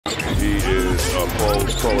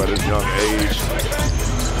pro at his young age.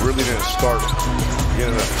 Really didn't start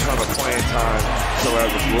getting a ton of playing time until as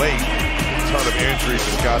of late. A ton of injuries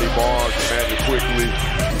to Scotty Barnes, Magic quickly.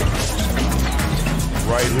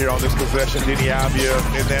 Right here on this possession, Deni Avdija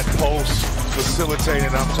in that post, facilitating.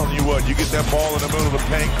 I'm telling you what, you get that ball in the middle of the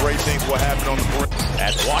paint, great things will happen on the court.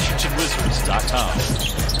 At WashingtonWizards.com.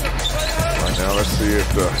 Right now, let's see if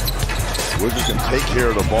the Wizards can take care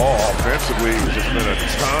of the ball offensively. There's just been a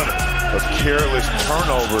ton of careless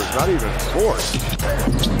turnovers, not even forced.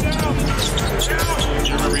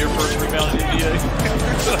 You remember your first rebound in the NBA?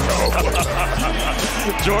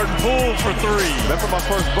 Jordan Poole for three. Remember my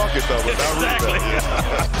first bucket, though, but not exactly.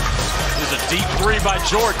 There's a deep three by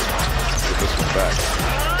Jordan. Get this one back.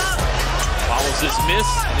 Follows this miss,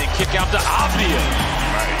 and then kick out to Avdija.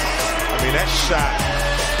 Nice. I mean, that shot.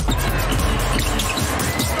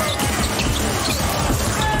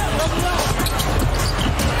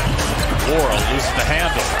 Laura loses the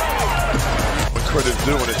handle. Credit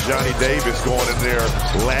due, and it's Johnny Davis going in there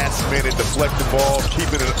last minute, deflecting balls,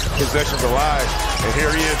 keeping possessions alive. And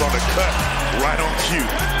here he is on the cut, right on cue.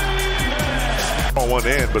 On one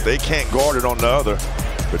end, but they can't guard it on the other.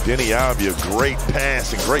 But Deni Avdija, great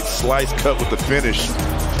pass and great slice cut with the finish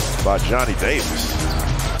by Johnny Davis.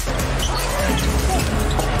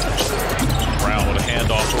 Brown with a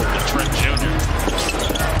handoff over to Trent Jr.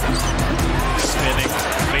 Spinning,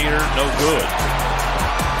 fader, no good.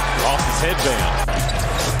 Off his headband.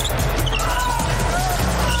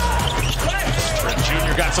 Trent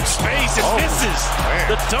Jr. got some space and misses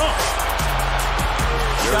the dunk.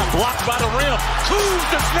 Got blocked by the rim. Kuz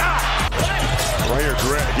does not. Right here,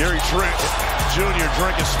 Gary Trent Jr.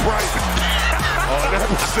 drinking Sprite. On that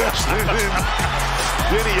possession,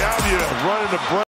 Deni Avdija running the break.